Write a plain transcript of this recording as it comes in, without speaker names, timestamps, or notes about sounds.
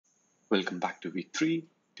Welcome back to week 3,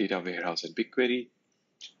 Data Warehouse and BigQuery.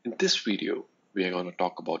 In this video, we are going to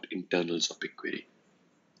talk about internals of BigQuery.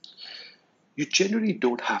 You generally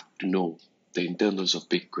don't have to know the internals of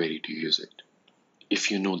BigQuery to use it.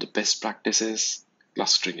 If you know the best practices,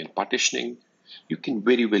 clustering and partitioning, you can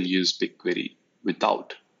very well use BigQuery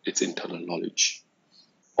without its internal knowledge.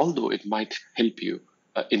 Although it might help you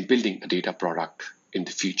in building a data product in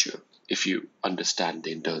the future if you understand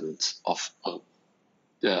the internals of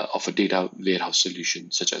a data warehouse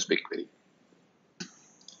solution such as BigQuery.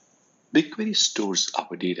 BigQuery stores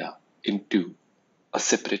our data into a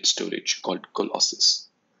separate storage called Colossus.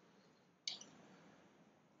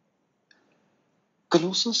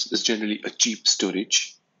 Colossus is generally a cheap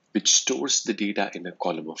storage which stores the data in a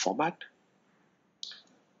columnar format.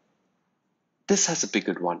 This has a big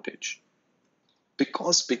advantage.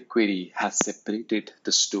 Because BigQuery has separated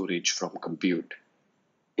the storage from compute,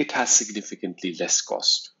 it has significantly less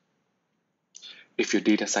cost. If your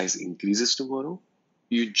data size increases tomorrow,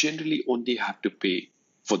 you generally only have to pay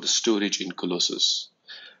for the storage in Colossus,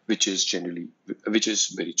 which is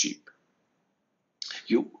very cheap.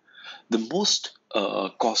 The most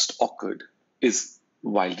cost occurred is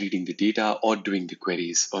while reading the data or doing the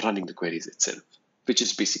queries or running the queries itself, which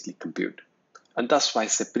is basically compute. And that's why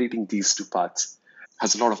separating these two parts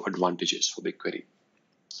has a lot of advantages for BigQuery.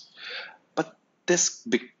 But this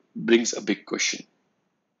brings a big question.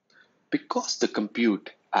 Because the compute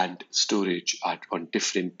and storage are on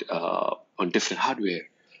different hardware,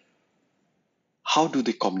 how do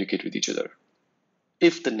they communicate with each other?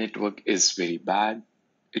 If the network is very bad,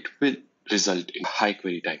 it will result in high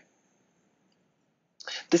query time.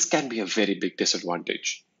 This can be a very big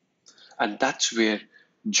disadvantage. And that's where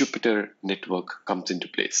Jupyter network comes into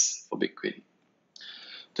place for BigQuery.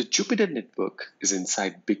 The Jupyter network is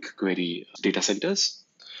inside BigQuery data centers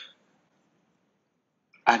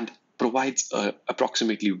and provides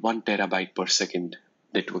approximately 1 terabyte per second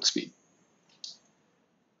network speed.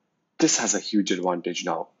 This has a huge advantage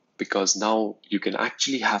now because now you can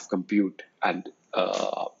actually have compute and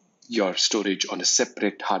your storage on a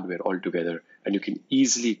separate hardware altogether, and you can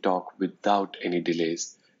easily talk without any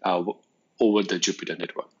delays over the Jupyter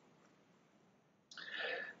network.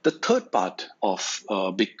 The third part of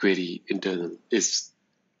BigQuery internal is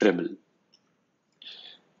Dremel.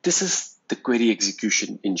 This is the query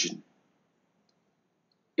execution engine.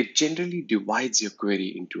 It generally divides your query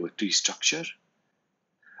into a tree structure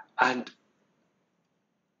and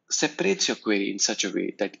separates your query in such a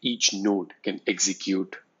way that each node can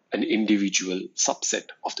execute an individual subset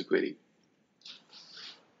of the query.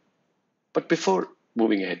 But before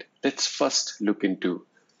moving ahead, let's first look into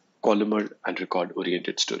columnar and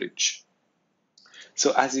record-oriented storage.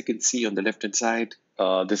 So as you can see on the left-hand side,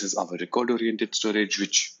 this is our record-oriented storage,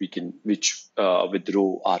 which with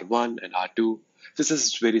row R1 and R2. This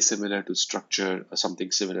is very similar to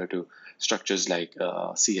something similar to structures like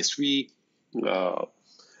CSV,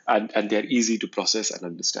 and they're easy to process and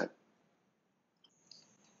understand.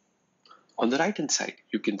 On the right-hand side,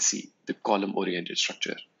 you can see the column-oriented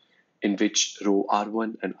structure, in which row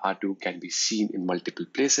R1 and R2 can be seen in multiple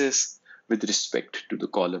places with respect to the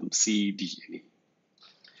column C, D, and E.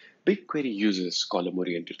 BigQuery uses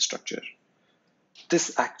column-oriented structure.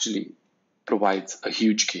 This actually provides a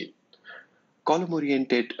huge gain.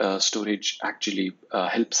 Column-oriented storage actually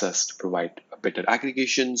helps us to provide better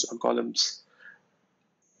aggregations on columns.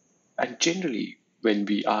 And generally, when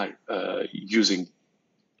we are using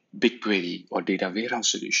BigQuery or data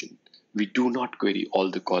warehouse solution, we do not query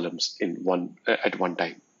all the columns at one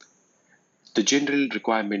time. The general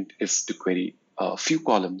requirement is to query a few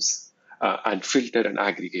columns and filter and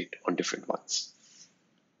aggregate on different ones.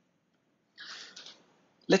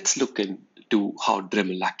 Let's look into how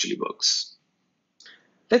Dremel actually works.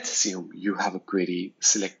 Let's assume you have a query,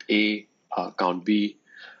 select A, count B,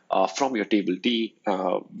 from your table D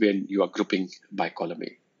when you are grouping by column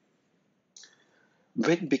A.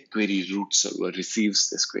 When BigQuery root server receives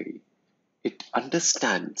this query, it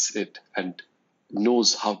understands it and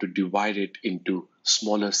knows how to divide it into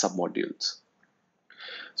smaller submodules.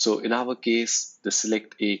 So in our case, the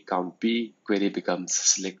select A count B query becomes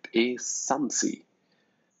select A sum C,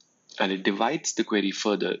 and it divides the query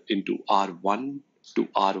further into R1 to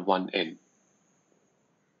R1n.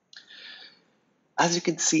 As you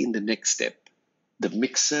can see in the next step, the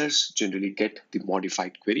mixers generally get the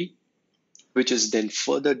modified query, which is then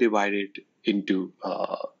further divided into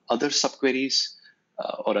other subqueries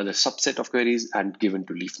or other subset of queries and given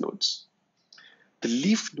to leaf nodes. The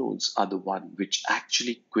leaf nodes are the one which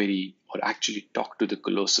actually query or actually talk to the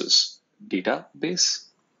Colossus database,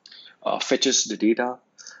 fetches the data,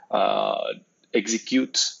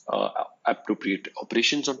 executes appropriate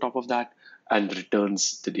operations on top of that, and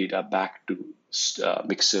returns the data back to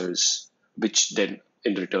mixers, which then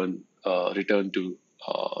in return to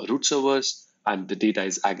root servers, and the data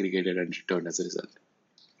is aggregated and returned as a result.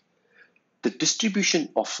 The distribution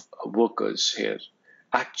of workers here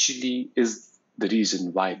actually is the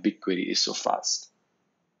reason why BigQuery is so fast.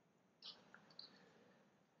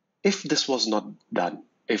 If this was not done,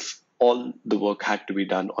 if all the work had to be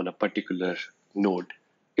done on a particular node,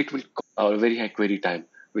 it will cost a very high query time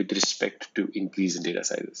with respect to increase in data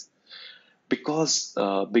sizes. Because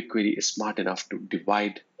BigQuery is smart enough to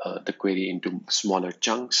divide the query into smaller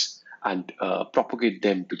chunks and propagate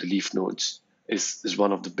them to the leaf nodes is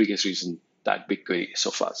one of the biggest reasons that BigQuery is so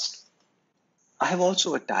fast. I have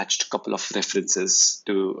also attached a couple of references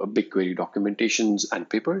to BigQuery documentations and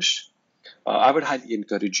papers. I would highly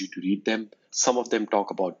encourage you to read them. Some of them talk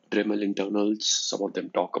about Dremel internals, some of them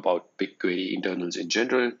talk about BigQuery internals in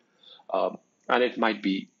general, and it might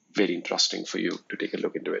be very interesting for you to take a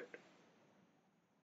look into it.